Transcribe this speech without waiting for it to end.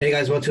Hey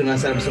guys, welcome to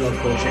another episode of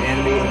Culture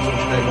Anime. I'm so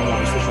excited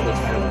about the official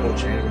title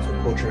Culture Anime,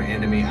 so Culture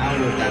Anime. I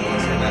don't know if that being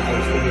said, that I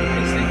was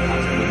really insane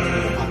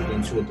content possibly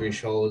in 2 or 3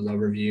 shows,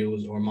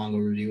 reviews or manga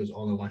reviews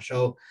all in one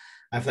show.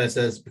 I feel like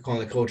says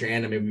calling it Culture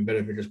Anime would be better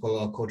if we just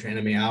call it a Culture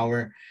Anime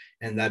Hour.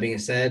 And that being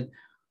said,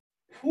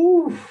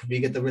 we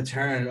get the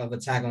return of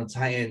Attack on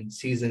Titan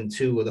season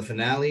 2 with the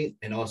finale,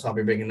 and also I'll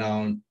be breaking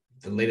down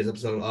the latest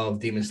episode of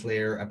Demon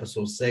Slayer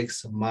episode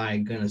 6. My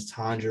goodness,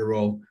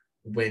 Tanjiro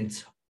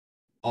went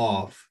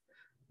off.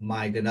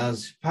 My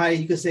goodness, probably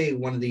you could say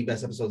one of the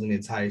best episodes in the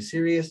entire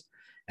series.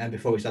 And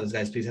before we start this,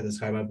 guys, please hit the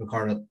subscribe button,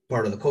 become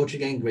part of the coach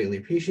again. Greatly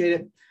appreciate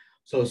it.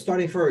 So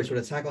starting first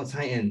with Attack on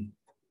Titan,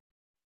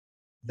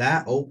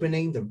 that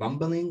opening, the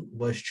rumbling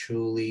was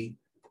truly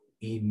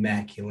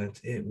immaculate.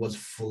 It was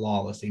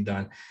flawlessly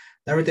done.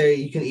 That right there,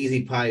 you can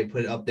easily probably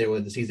put it up there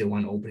with the season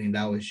 1 opening.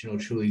 That was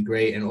truly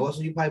great. And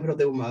also you probably put up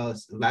there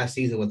with last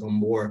season with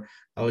more.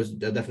 That was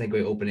definitely a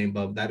great opening.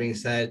 But that being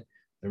said,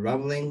 the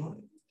rumbling.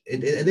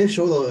 It did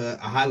show a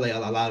highlight a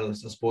lot of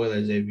the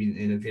spoilers if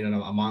you're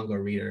not a manga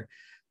reader,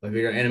 but if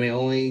you're anime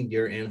only,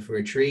 you're in for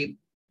a treat.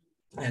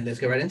 And let's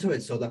get right into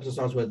it. So the episode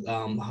starts with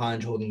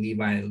Hanj holding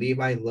Levi, and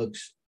Levi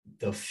looks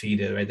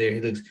defeated right there.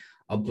 He looks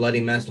a bloody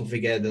mess. Don't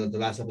forget the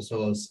last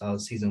episode of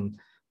season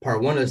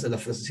part 1 of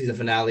the season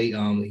finale.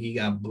 He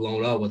got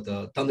blown up with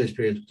the thunder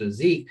spirits with the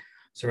Zeke.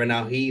 So right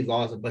now he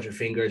lost a bunch of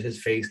fingers.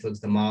 His face looks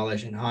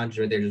demolished, and Hanj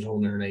right there just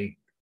holding her like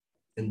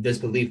in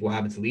disbelief what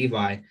happened to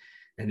Levi.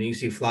 And then you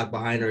see Flock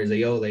behind her. He's like,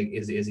 yo, like,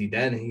 is he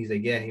dead? And he's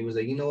like, yeah. He was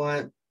like, you know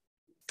what?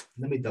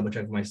 Let me double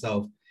check for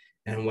myself.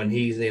 And when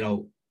he's,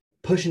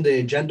 pushing the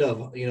agenda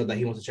of, that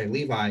he wants to check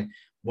Levi,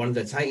 one of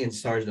the Titans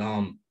starts,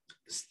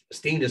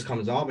 steam just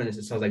comes off and it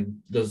starts like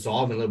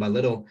dissolving little by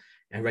little.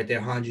 And right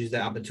there, Hanj used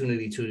that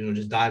opportunity to,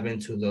 just dive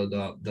into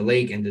the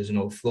lake and just,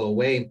 flow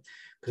away.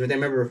 Because right there,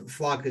 remember,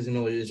 Flock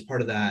is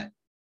part of that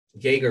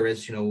Jaeger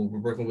we're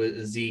working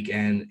with Zeke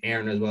and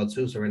Eren as well,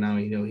 too. So right now,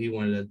 he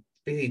wanted to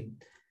basically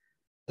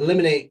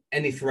eliminate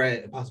any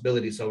threat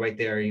possibility. So right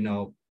there,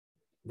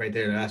 right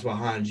there, that's why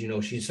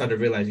Hanj, she started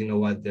to realize,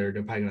 what, they're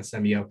probably gonna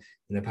send me up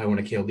and they probably want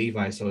to kill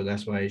Levi. So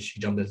that's why she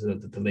jumped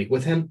into the lake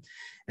with him.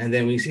 And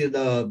then when you see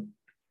the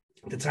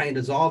Titan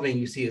dissolving,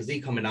 you see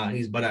Zeke coming out,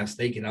 he's butt ass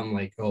naked. I'm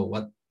like, oh,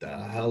 what the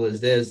hell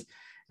is this?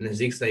 And then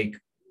Zeke's like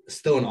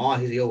still in awe.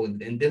 He's like, yo,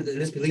 and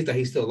disbelief that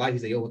he's still alive.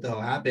 He's like, yo, what the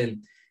hell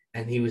happened?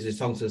 And he was just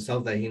talking to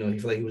himself that, he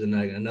felt like he was in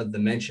like another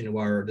dimension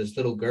where this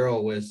little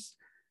girl was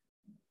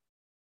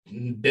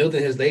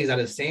building his legs out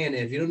of sand.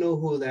 And if you don't know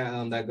who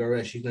that girl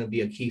is, she's going to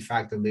be a key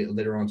factor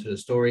later on to the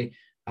story.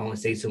 I won't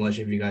say too much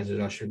if you guys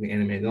are strictly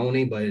anime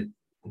only, but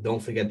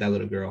don't forget that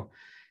little girl.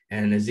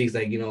 And Zeke's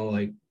like,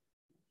 like,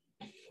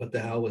 what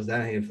the hell was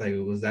that? And like,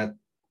 was that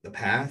the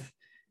path?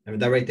 And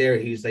that right there,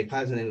 he's like,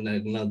 probably in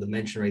another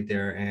dimension right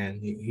there.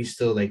 And he's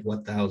still like,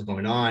 what the hell is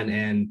going on?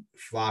 And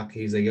Flock,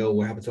 he's like, yo,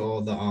 what happened to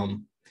all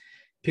the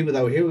people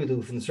that were here with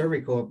you from the survey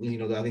co-op?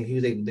 I think he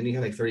was like, then you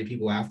have like 30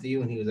 people after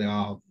you, and he was like,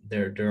 oh,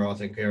 they're all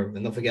taken care of.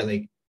 And don't forget,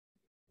 like,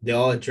 they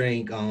all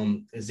drank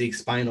Zeke's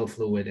spinal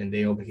fluid, and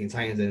they all became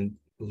Titans. And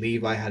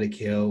Levi had to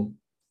kill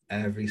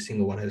every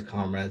single one of his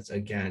comrades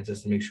again,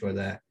 just to make sure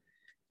that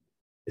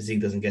Zeke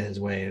doesn't get his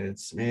way. And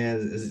it's,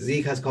 man,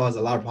 Zeke has caused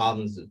a lot of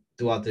problems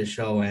throughout this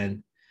show,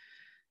 and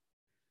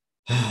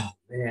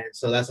man,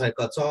 so that's how it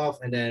cuts off.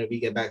 And then we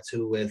get back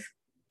to with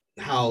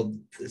how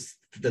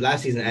the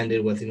last season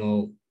ended with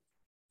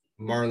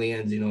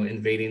Marlians,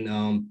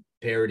 invading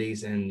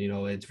parodies, and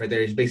it's right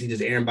there. He's basically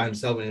just Eren by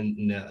himself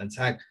in the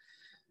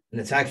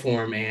attack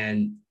form.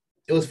 And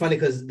it was funny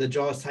because the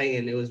Jaws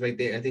Titan, it was right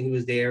there. I think he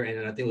was there,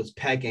 and I think it was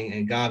Peck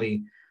and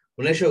Gabi.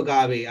 When they show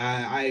Gabi,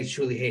 I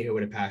truly hate her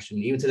with a passion.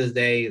 Even to this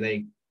day,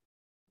 like,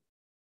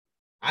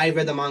 I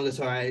read the manga,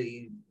 so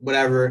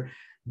whatever,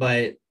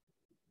 but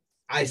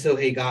I still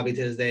hate Gabi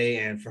to this day.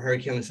 And for her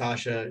killing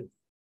Sasha,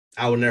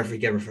 I will never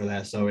forgive her for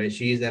that. So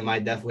she's at my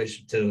death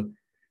wish to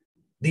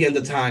the end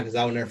of time, because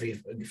I will never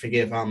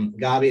forgive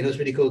Gabi. And it was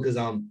pretty cool because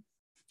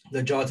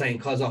the Jaw Titan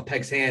cuts off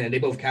Peck's hand, and they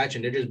both catch,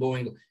 and they're just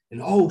going,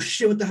 and oh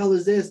shit, what the hell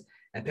is this?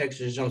 And Peck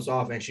just jumps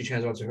off, and she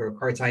transforms to her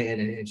car Titan,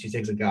 and she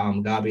takes a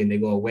Gabi, and they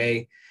go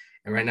away.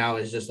 And right now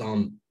it's just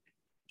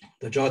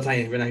the Jaw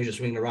Titan. Right now he's just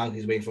swinging around.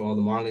 He's waiting for all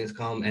the Marlins to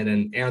come, and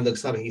then Eren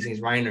looks up and he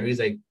sees Reiner. He's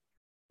like,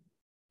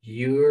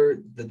 "You're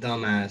the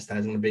dumbass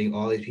that's gonna bring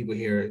all these people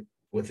here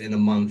within a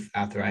month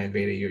after I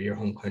invaded your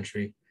home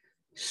country.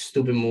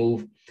 Stupid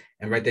move."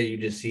 And right there, you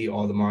just see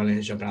all the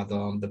Marlins jumping out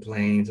the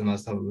planes and all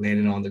that stuff,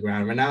 landing on the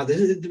ground. Right now, this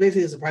is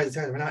basically a surprise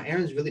attack. Right now,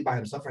 Eren's really by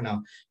himself right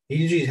now. He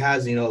usually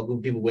has, a group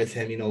of people with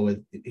him,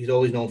 he's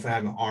always known for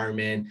having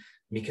Armin,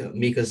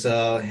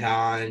 Mikasa,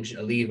 Hanj,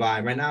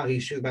 Levi. Right now,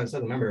 he's shooting by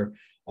himself. Remember,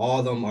 all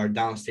of them are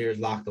downstairs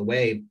locked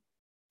away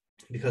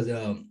because,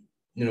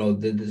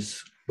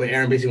 this, when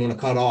Eren basically want to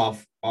cut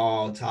off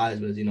all ties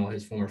with,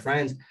 his former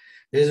friends.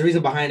 There's a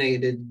reason behind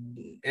it.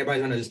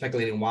 Everybody's going to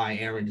speculating why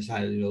Eren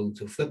decided,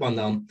 to flip on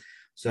them.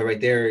 So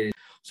right there,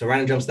 so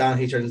Reiner jumps down.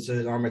 He turns into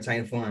his Armor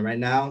Titan form. And right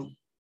now,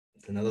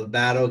 it's another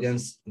battle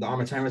against the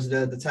Armor Titan versus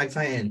the Tag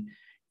Titan.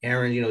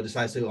 Eren,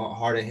 decides to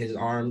harden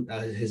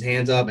his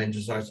hands up and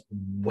just starts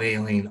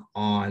wailing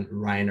on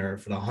Reiner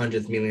for the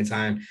 100th million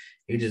time.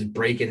 He just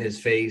breaking his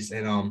face.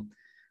 And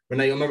when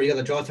I remember, you got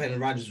the Jaw Titan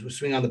and Rogers who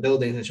swing on the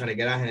buildings and trying to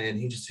get at him, and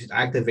he just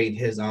activate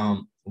his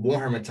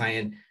Warhammer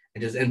Titan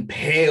and just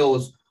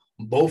impales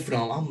both of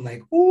them. I'm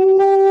like,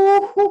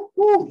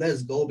 ooh,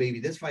 let's go,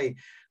 baby. This fight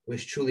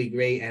was truly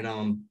great.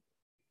 And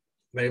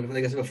right,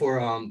 like I said before,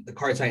 the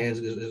Card Titans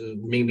is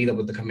meet up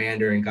with the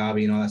commander and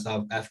Gabi and all that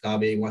stuff. F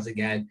Gabi once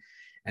again,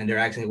 and they're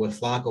asking what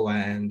Flacco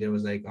at, and there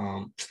was like,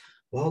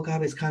 well,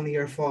 Gabi, it's kind of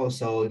your fault.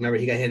 So remember,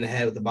 he got hit in the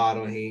head with the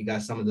bottle, and he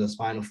got some of the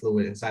spinal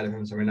fluid inside of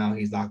him. So right now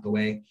he's locked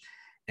away,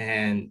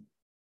 and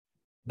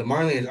the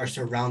Marlians are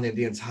surrounding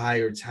the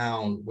entire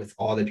town with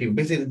all the people.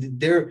 Basically,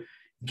 they're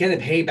getting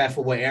payback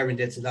for what Eren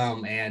did to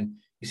them, and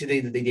you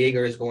see the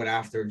Jaeger is going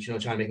after, trying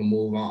to make a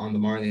move on the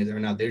Marlians.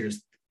 Right now, they're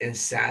just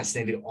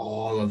assassinated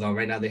all of them.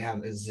 Right now, they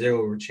have a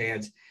 0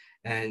 chance.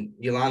 And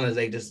Yolana's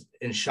like just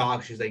in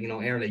shock. She's like,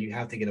 Eren, like, you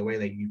have to get away.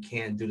 Like, you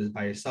can't do this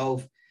by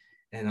yourself.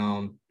 And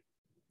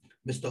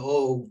Mr.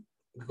 O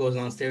goes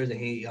downstairs and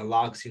he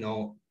unlocks,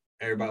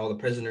 everybody, all the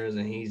prisoners,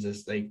 and he's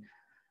just like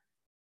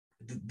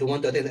the one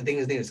that I think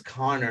his name is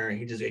Connor.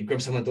 He just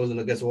grips someone, throws him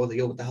against the wall. Like,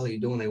 yo, what the hell are you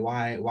doing?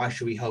 Like, why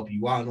should we help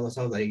you out? And all this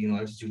stuff. Like,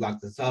 ever since you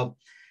locked this up.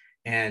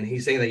 And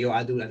he's saying that, yo,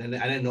 I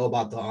didn't know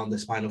about the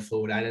spinal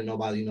fluid. I didn't know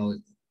about,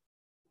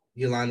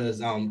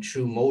 Yolana's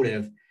true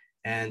motive.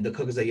 And the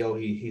cook is like, yo,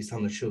 he's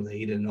telling the truth. That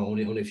he didn't know.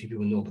 Only a few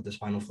people knew about the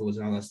spinal fluids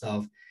and all that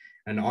stuff.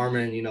 And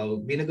Armin,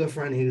 being a good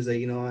friend, he was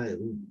like,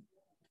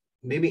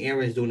 maybe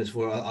Aaron's doing this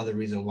for other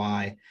reason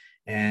why.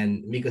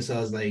 And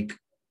Mikasa's like,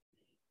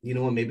 you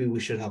know what, maybe we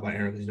should help out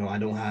Eren because, I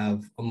don't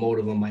have a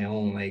motive on my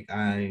own. Like,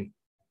 I'm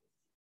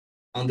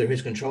under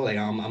his control. Like,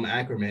 I'm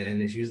Ackerman,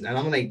 and it's used. And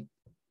I'm like,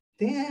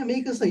 damn,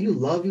 Mikasa, you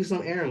love you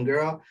some Eren,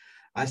 girl.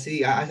 I see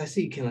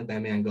you can't let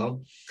that man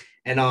go.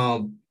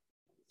 And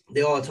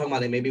they all talking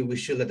about that maybe we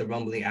should let the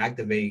rumbling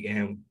activate.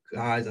 And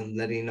guys, I'm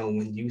letting you know,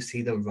 when you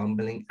see the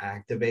rumbling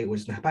activate,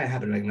 which probably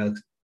happened like another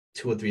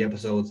 2 or 3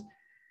 episodes,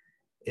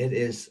 it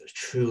is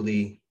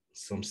truly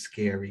some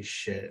scary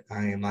shit.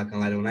 I am not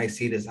gonna lie. When I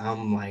see this,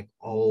 I'm like,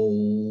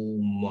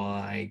 oh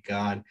my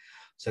god.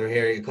 So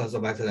here it comes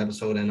back to the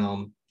episode,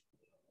 and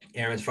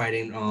Eren's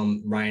fighting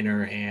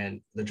Reiner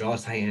and the Jaw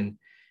Titan,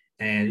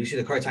 and you see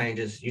the Card Titan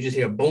you just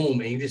hear a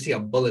boom, and you just see a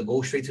bullet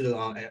go straight to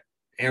the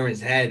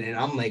Eren's head, and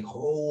I'm like,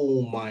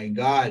 oh my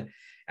god.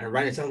 And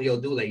Reiner telling me, yo,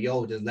 dude, like,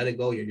 yo, just let it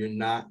go. You're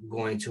not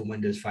going to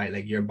win this fight.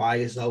 Like, you're by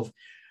yourself,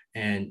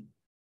 and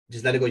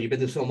just let it go. You've been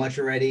through so much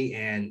already.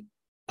 And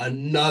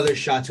another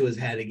shot to his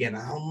head again.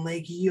 I'm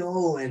like,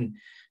 yo, and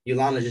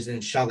Yolanda just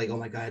in shock, like, oh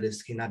my god,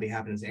 this cannot be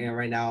happening to Eren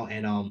right now.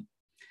 And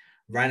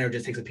Reiner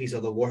just takes a piece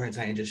of the Warhammer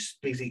Titan,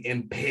 just basically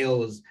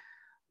impales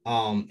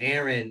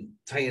Eren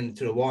Titan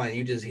to the wall, and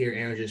you just hear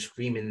Eren just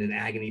screaming in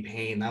agony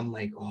pain. I'm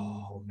like,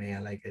 oh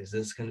man, like, is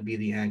this gonna be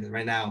the end? Because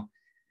right now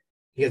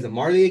he has the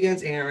Marley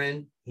against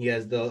Eren, he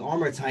has the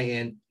Armor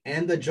Titan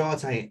and the Jaw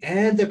Titan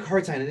and the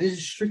Card Titan, and this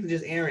is strictly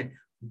just Eren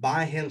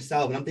by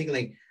himself. And I'm thinking,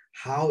 like,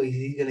 how is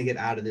he gonna get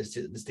out of this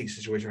stick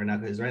situation right now?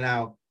 Because right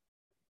now,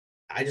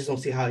 I just don't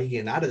see how he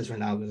getting out of this right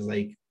now. Because,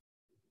 like,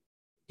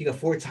 you got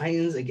 4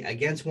 Titans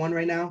against 1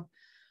 right now.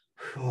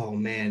 Oh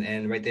man,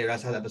 and right there,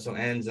 that's how the episode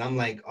ends. I'm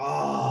like,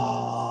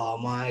 oh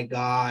my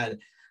god.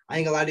 I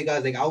ain't gonna lie to you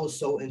guys, like, I was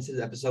so into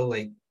the episode,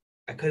 like,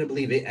 I couldn't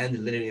believe it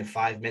ended literally in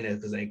 5 minutes.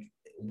 Because, like,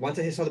 once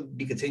I saw it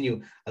be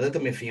continue, I looked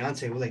at my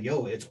fiance, we're like,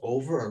 yo, it's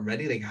over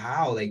already? Like,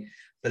 how? Like,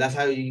 but that's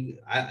how you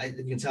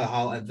can tell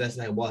how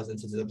invested I was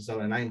into this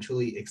episode, and I am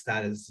truly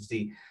ecstatic to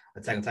see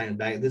Attack on Titan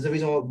back. There's a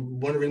reason,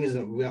 one of the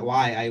reasons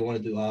why I want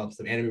to do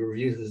some anime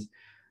reviews is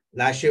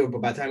last year,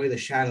 but by the time we did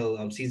the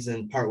channel,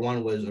 season part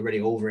 1 was already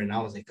over, and I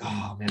was like,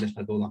 oh man, this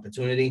might be an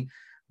opportunity.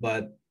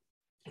 But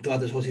throughout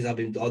this whole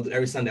season,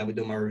 every Sunday I'll be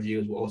doing my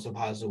reviews. We'll also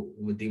pause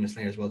with Demon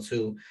Slayer as well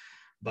too.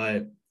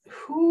 But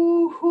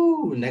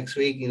next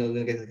week, we're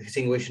gonna get a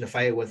continuation of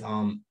fight with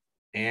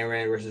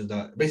Eren versus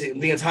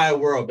basically the entire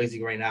world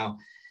basically right now.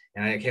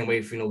 And I can't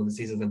wait for what the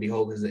season's gonna be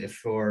hold, because if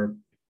for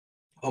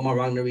Omar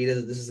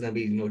Ragnarita, this is gonna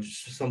be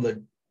just some of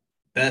the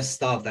best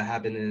stuff that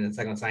happened in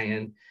Attack on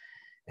Titan.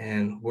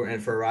 And we're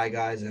in for a ride,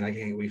 guys, and I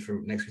can't wait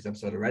for next week's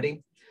episode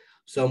already.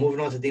 So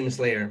moving on to Demon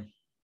Slayer.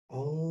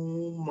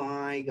 Oh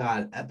my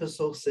god,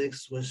 episode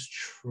 6 was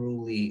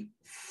truly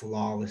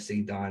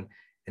flawlessly done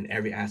in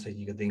every aspect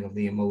you could think of.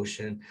 The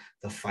emotion,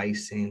 the fight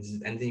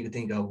scenes, anything you could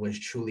think of was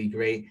truly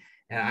great.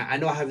 And I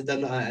know I haven't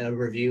done a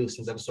review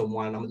since episode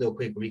 1. I'm gonna do a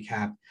quick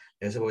recap.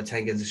 There's about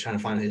Tengen is trying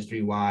to find his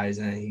 3 wives,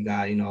 and he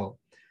got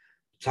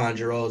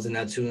Tanjiro's and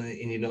that too, and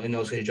in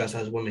those cases, just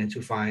as women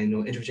to find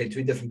infiltrate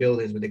 3 different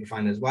buildings where they can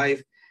find his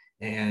wife.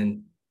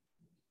 And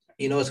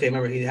it's okay.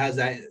 Remember, he has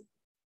that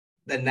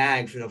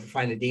nag for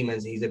finding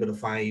demons. He's able to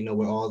find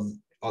where all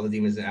the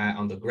demons are at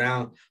on the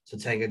ground. So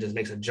Tengen just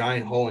makes a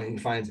giant hole, and he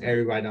finds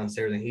everybody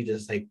downstairs, and he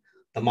just like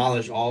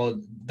demolish all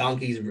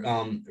Donkey's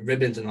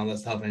ribbons and all that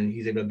stuff, and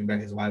he's able to bring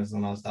back his wives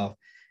and all that stuff.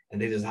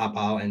 And they just hop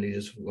out and they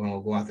just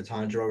go after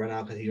Tanjiro right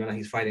now because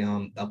he's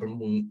fighting the Upper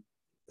Moon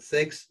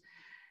 6.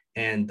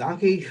 And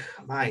Donkey,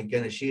 my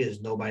goodness, she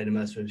is nobody to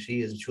mess with.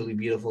 She is truly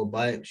beautiful,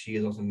 but she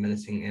is also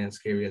menacing and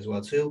scary as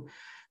well too.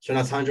 So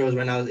now Tanjiro is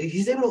right now,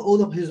 he's able to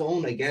hold up his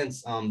own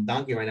against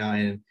Donkey right now.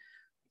 And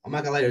I'm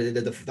not gonna lie,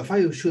 the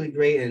fight was truly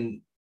great.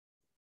 And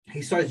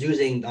he starts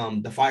using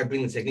the fire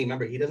breathing technique.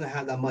 Remember, he doesn't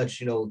have that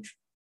much,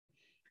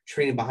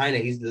 training behind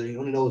it. He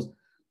only knows a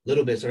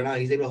little bit. So now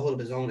he's able to hold up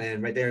his own.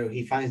 And right there,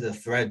 he finds the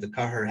thread to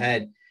cut her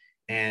head.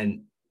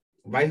 And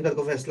right about to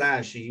go for a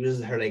slash, she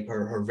uses her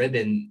her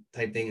ribbon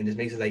type thing and just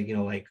makes it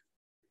like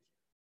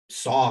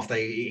soft, like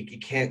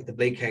the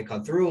blade can't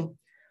cut through.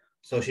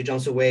 So she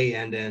jumps away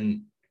and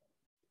then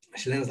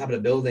she lands on top of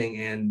the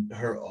building and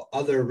her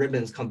other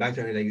ribbons come back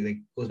to her, like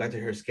goes back to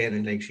her skin,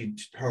 and like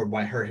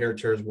her hair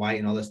turns white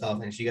and all this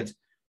stuff, and she gets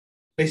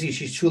basically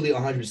she's truly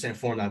 100%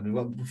 formed now.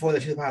 Before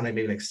that, she was probably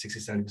maybe like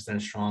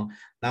 60-70% strong.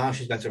 Now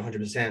she's back to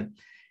 100%.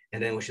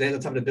 And then when she lands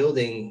on top of the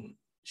building,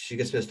 she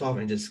gets pissed off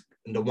and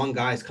the one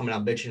guy's coming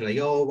out bitching like,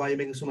 "Yo, why are you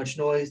making so much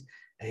noise?"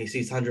 And he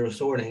sees Tanjiro's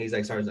sword and he's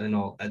like starts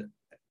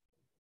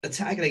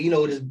attacking,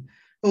 just,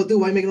 "Oh, dude,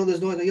 why are you making all this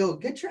noise?" Like, "Yo,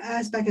 get your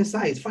ass back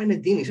inside. It's fighting a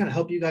demon. He's trying to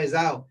help you guys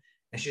out."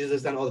 And she just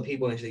looks down at all the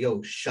people and she's like,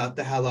 "Yo, shut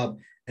the hell up."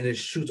 And it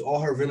shoots all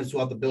her ribbons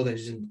throughout the building.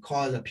 Just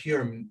cause a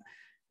pure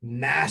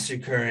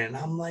massacre. And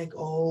I'm like,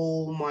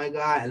 oh my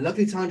God. And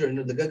luckily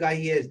Tanjiro, the good guy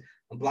he is,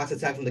 blocks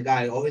attack from the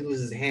guy. All he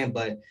loses his hand,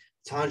 but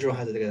Tanjiro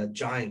has a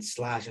giant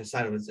slash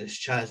inside of his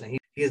chest. And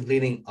he is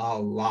bleeding a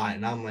lot.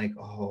 And I'm like,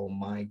 oh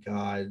my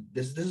God.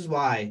 This is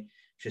why.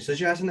 Just sit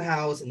your ass in the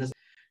house and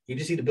you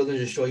just see the buildings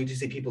destroyed. You just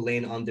see people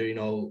laying under,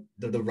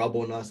 the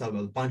rubble and all that stuff.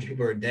 A bunch of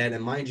people are dead.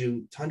 And mind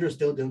you, Tanjiro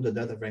still dealing with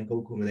the death of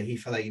Rengoku, that he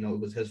felt like, it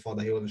was his fault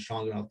that he wasn't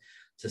strong enough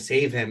to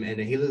save him. And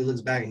then he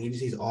looks back and he just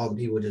sees all the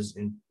people just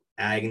in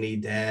agony,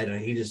 dead, and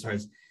he just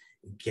starts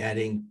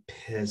getting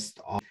pissed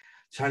off.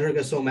 Tanjiro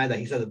gets so mad that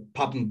he starts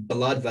popping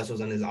blood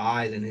vessels on his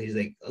eyes, and he's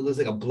like, it looks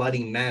like a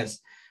bloody mess.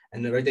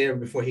 And then right there,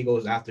 before he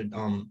goes after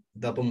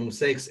the Upper Moon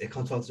 6, it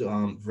comes out to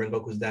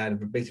Rengoku's dad,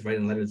 basically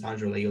writing a letter to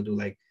Tanjiro, like, "Yo, do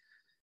like,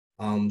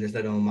 there's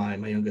that on my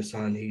youngest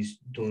son. He's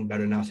doing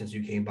better now since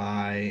you came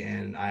by,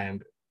 and I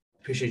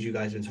appreciate you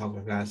guys been talking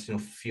for the past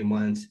few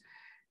months,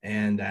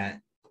 and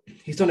that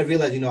he's starting to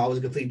realize I was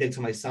a complete dick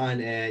to my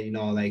son, and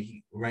like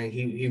he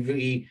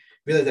really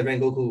realized that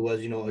Rengoku was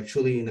a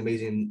truly an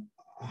amazing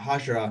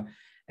Hashira,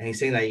 and he's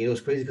saying that it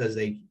was crazy because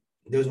he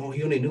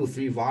only knew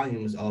 3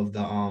 volumes of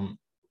the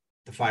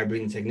fire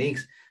breathing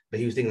techniques, but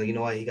he was thinking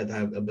what, he got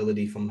that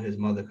ability from his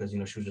mother because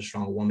she was a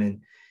strong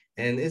woman.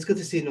 And it's good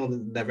to see,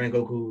 that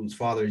Rengoku's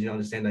father,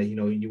 understand that,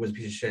 he was a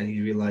piece of shit, and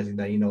he's realizing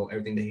that,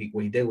 everything that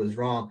what he did was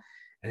wrong,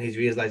 and he's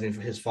realizing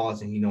for his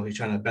faults, and, he's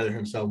trying to better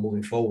himself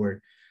moving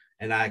forward.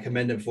 And I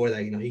commend him for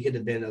that. He could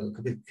have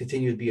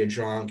continue to be a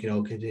drunk,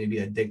 continue to be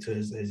a dick to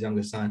his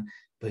youngest son,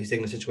 but he's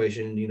taking the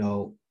situation,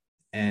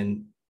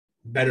 and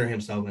better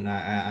himself. And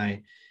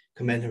I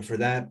commend him for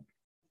that.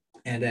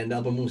 And then the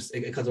Upper Moon,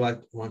 it cuts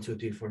out 1, 2,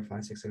 3, 4,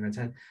 5, 6, 7,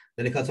 10.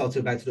 Then it cuts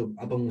out back to the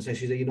Upper Moon. And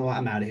she's like,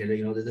 "I'm out of here.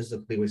 This is a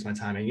complete waste of my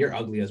time. And you're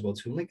ugly as well,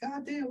 too." I'm like,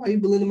 "God damn, why are you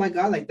belittling my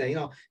God like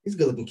that? He's a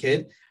good looking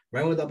kid."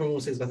 Right when the Upper Moon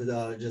 6 is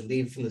about to just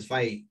leave from this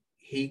fight,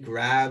 he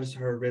grabs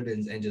her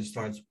ribbons and just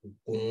starts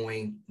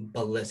going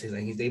ballistic.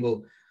 And he's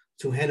able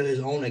to handle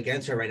his own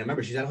against her right now.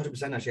 Remember, she's at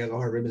 100% now. She has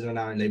all her ribbons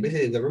now. And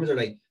basically, the ribbons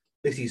are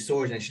basically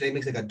swords. And she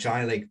makes a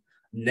giant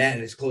net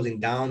and it's closing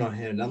down on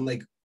him. And I'm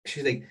like,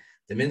 she's like,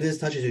 "The minute this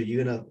touches you,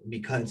 you're gonna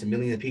be cut into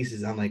millions of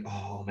pieces." I'm like,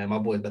 oh man, my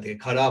boy's about to get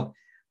cut up.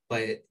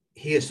 But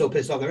he is so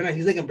pissed off. Right now,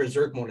 he's like in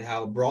Berserk mode,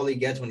 how Brawly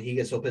gets when he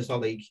gets so pissed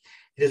off, he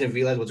doesn't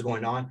realize what's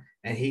going on.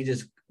 And he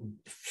just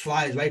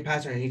flies right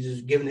past her and he's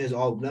just giving his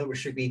all, no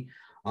strictly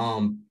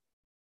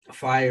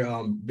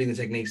fire breathing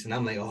techniques. And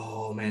I'm like,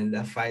 oh man,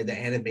 that fight, the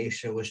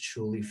animation was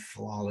truly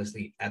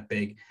flawlessly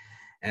epic.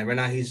 And right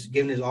now he's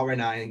giving his all right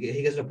now. And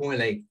he gets to the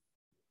point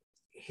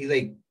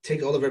he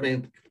takes all the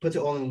ribbon, puts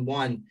it all in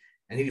one,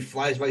 and he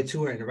flies right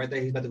to her, and right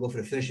there he's about to go for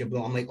the finishing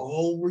blow. I'm like,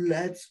 oh,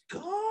 let's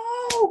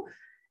go!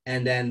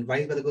 And then right,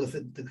 he's about to go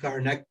to cut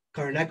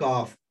her neck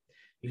off.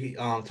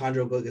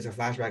 Tanjiro gets a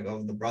flashback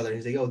of the brother.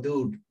 He's like, "Yo,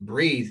 dude,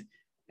 breathe."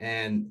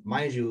 And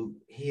mind you,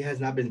 he has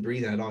not been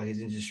breathing at all. He's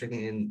just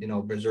strictly in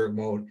Berserk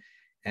mode.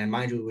 And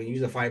mind you, when you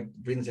use a fire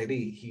breathing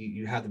technique,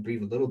 you have to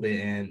breathe a little bit,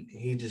 and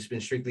he just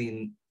been strictly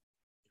in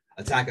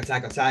attack.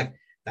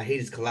 That he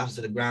just collapses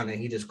to the ground and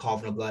he just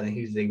coughing up blood, and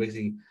he's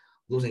basically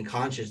losing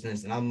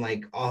consciousness. And I'm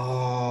like,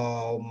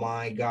 oh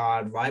my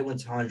God, right when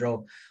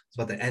Tanjiro was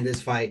about to end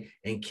this fight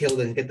and kill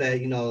and get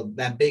that,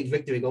 that big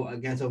victory go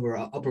against over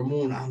Upper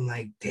Moon, I'm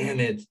like, damn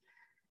it.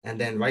 And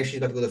then right, she's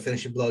about to go to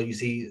finish the blow. You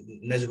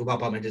see Nezuko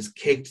pop up and just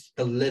kicked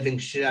the living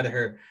shit out of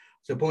her.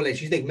 So the point,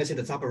 she's missing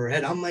the top of her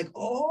head. I'm like,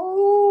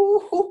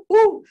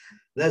 oh,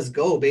 let's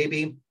go,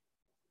 baby.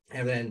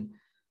 And then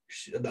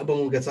the Upper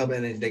Moon gets up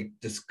and then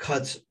just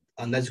cuts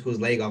Nezuko's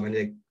leg off,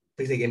 and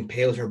basically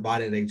impales her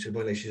body. And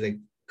she's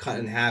cut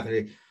in half, and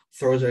it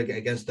throws her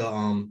against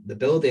the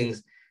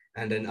buildings.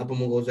 And then Upper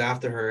Moon goes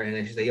after her, and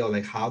then she's like,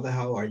 "Yo, how the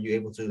hell are you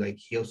able to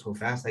heal so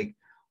fast?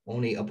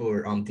 Only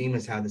upper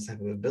demons have this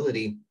type of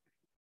ability."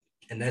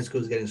 And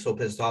Nezuko's getting so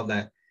pissed off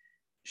that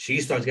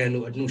she starts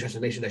getting a new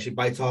transformation that she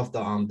bites off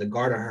the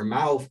guard on her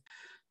mouth.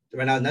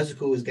 Right now,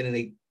 Nezuko is getting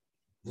like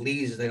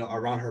leaves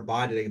around her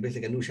body, like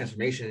basically a new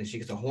transformation, and she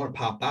gets a horn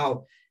pop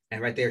out,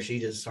 and right there she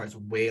just starts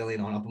wailing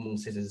on Upper Moon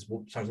Sisters,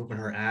 starts whooping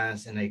her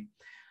ass, and like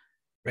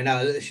right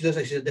now she looks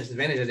like she's at a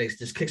disadvantage. Like,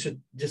 just kicks her,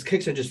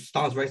 just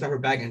stomps right off her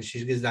back, and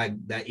she gets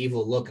that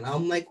evil look, and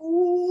I'm like,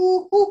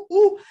 ooh, ooh,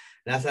 ooh.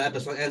 And that's the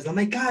episode ends. I'm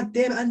like, God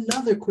damn,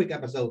 another quick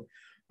episode.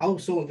 I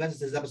was so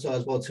invested in this episode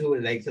as well too,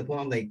 and like to the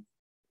point I'm like,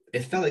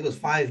 it felt like it was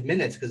 5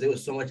 minutes because there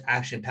was so much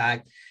action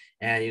packed,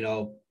 and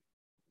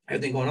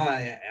everything going on.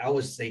 I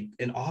was like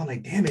in awe,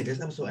 like, damn it,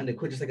 this episode ended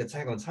quick, just like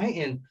Attack on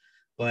Titan.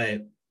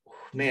 But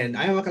man,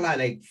 I'm not gonna lie,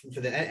 like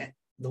for the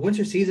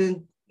winter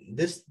season,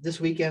 this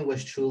weekend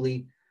was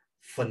truly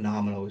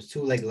phenomenal. It was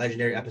two like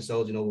legendary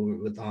episodes,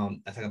 with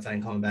Attack on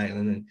Titan coming back,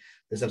 and then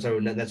this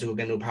episode with Netsuko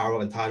getting new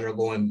power and Tanjiro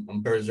going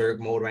on Berserk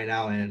mode right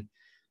now, and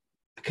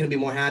I couldn't be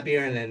more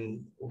happier. And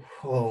then,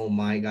 oh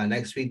my god,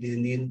 next week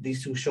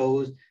these two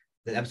shows,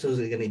 the episodes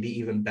are going to be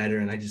even better,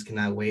 and I just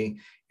cannot wait.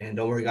 And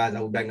don't worry, guys,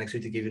 I'll be back next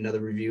week to give you another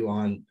review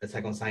on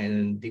Attack on Titan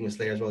and Demon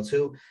Slayer as well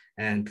too.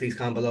 And please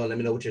comment below and let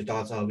me know what your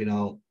thoughts are.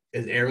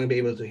 Is Eren going to be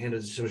able to handle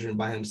the situation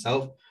by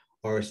himself,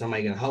 or is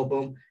somebody going to help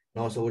him?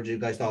 And also, what you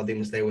guys thought of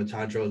Demon Slayer with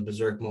Tanjiro's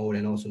Berserk mode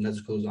and also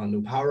Nezuko's on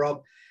new power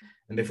up?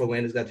 And before we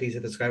end this, guys, please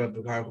hit the subscribe up,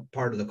 become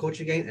part of the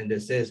Culture Gang. And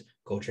this is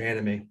Culture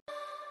Anime.